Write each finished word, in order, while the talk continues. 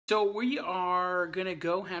So we are gonna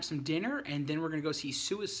go have some dinner, and then we're gonna go see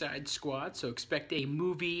Suicide Squad. So expect a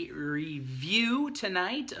movie review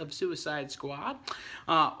tonight of Suicide Squad.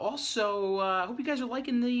 Also, I hope you guys are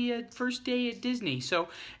liking the first day at Disney. So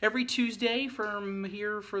every Tuesday from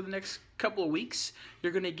here for the next couple of weeks,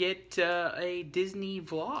 you're gonna get a Disney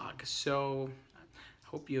vlog. So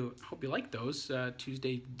hope you like those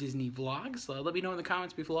Tuesday Disney vlogs. Let me know in the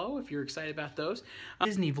comments below if you're excited about those.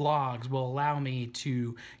 Disney vlogs will allow me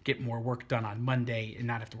to get more work done on Monday and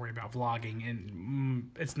not have to worry about vlogging.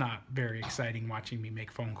 And it's not very exciting watching me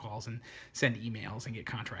make phone calls and send emails and get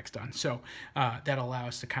contracts done. So that'll allow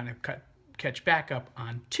us to kind of catch back up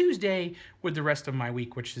on Tuesday with the rest of my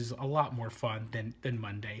week, which is a lot more fun than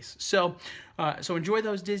Mondays. So so enjoy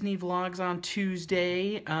those Disney vlogs on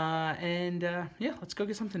Tuesday, and yeah, let's go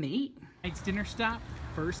get something to eat. Tonight's dinner stop,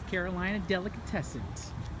 First Carolina Delicatessen.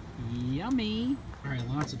 Yummy. All right,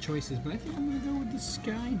 lots of choices, but I think I'm gonna go with the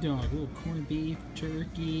Sky Dog. A little corned beef,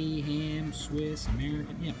 turkey, ham, Swiss,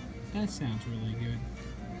 American. Yep, that sounds really good.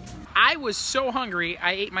 I was so hungry,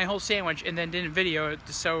 I ate my whole sandwich and then didn't video it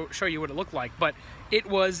to show you what it looked like, but it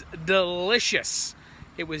was delicious.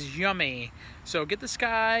 It was yummy. So get the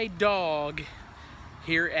Sky Dog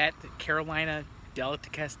here at the Carolina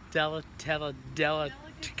Delicatessen.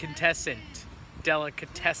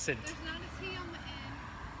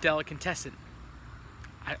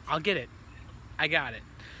 I'll get it. I got it.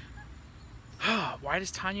 Why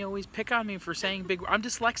does Tanya always pick on me for saying big words? I'm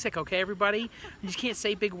dyslexic, okay, everybody? You just can't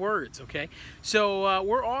say big words, okay? So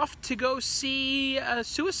we're off to go see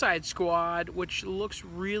Suicide Squad, which looks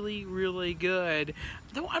really, really good.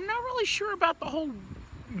 Though I'm not really sure about the whole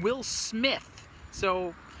Will Smith.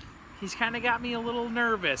 So he's kind of got me a little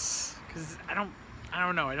nervous because I don't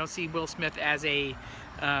know. I don't see Will Smith as a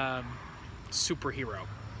superhero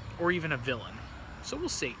or even a villain. So we'll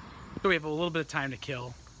see. So we have a little bit of time to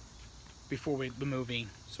kill before the movie.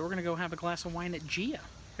 So we're gonna go have a glass of wine at Gia.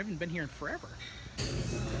 I haven't been here in forever. I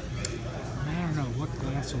don't know, what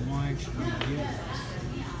glass of wine should we get?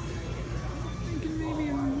 Maybe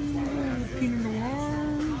a Pinot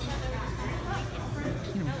Noir?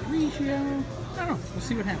 Pinot Grigio? I don't know, we'll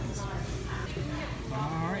see what happens.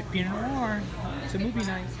 Alright, Pinot Noir. It's a movie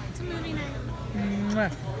night. It's a movie night.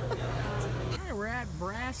 Alright, we're at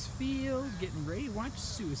Brassfield, getting ready to watch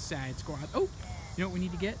Suicide Squad. Oh, you know what we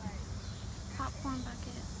need to get? Popcorn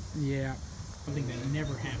bucket. Yeah, something that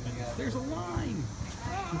never happens. There's a line.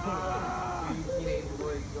 A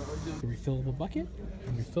refillable bucket,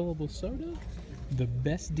 a refillable soda, the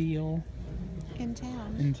best deal in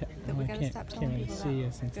town. That we gotta stop telling people about. See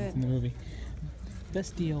you since it's in the movie.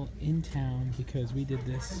 Best deal in town because we did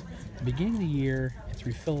this at the beginning of the year. It's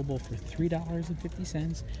refillable for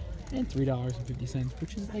 $3.50 and $3.50,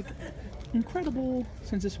 which is like incredible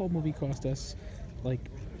since this whole movie cost us like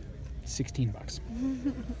 16 bucks.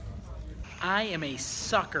 I am a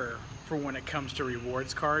sucker for when it comes to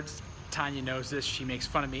rewards cards. Tanya knows this. She makes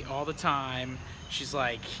fun of me all the time. She's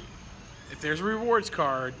like, if there's a rewards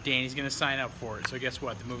card, Danny's gonna sign up for it. So guess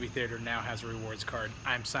what? The movie theater now has a rewards card.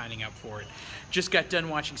 I'm signing up for it. Just got done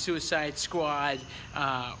watching Suicide Squad.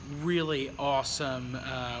 Really awesome.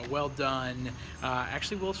 Well done.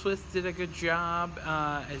 Actually, Will Smith did a good job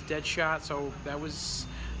as Deadshot. So that was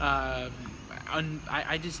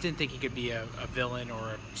I just didn't think he could be a villain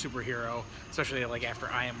or a superhero, especially like after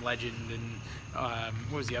I Am Legend and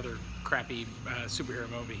what was the other crappy superhero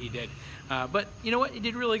movie he did. But you know what? He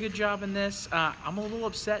did a really good job in this. I'm a little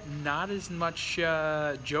upset, not as much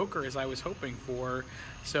Joker as I was hoping for.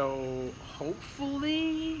 So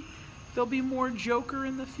hopefully there'll be more Joker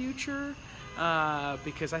in the future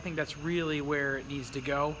because I think that's really where it needs to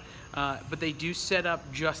go. But they do set up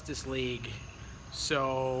Justice League,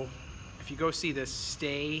 so if you go see this,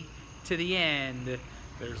 stay to the end.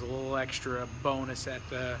 There's a little extra bonus at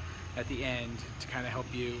the end to kind of help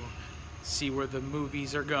you see where the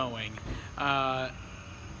movies are going.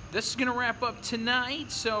 This is gonna wrap up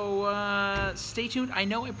tonight, so stay tuned. I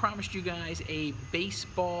know I promised you guys a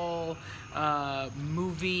baseball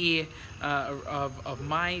movie of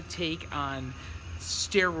my take on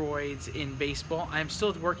steroids in baseball. I'm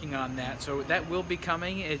still working on that, so that will be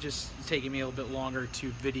coming. It's just taking me a little bit longer to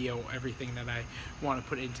video everything that I want to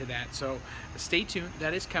put into that, so stay tuned.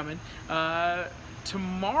 That is coming.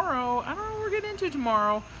 Tomorrow, I don't know what we're getting into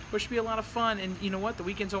tomorrow, but it should be a lot of fun. And you know what? The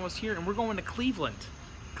weekend's almost here, and we're going to Cleveland.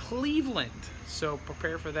 So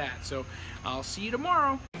prepare for that. So I'll see you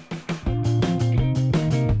tomorrow.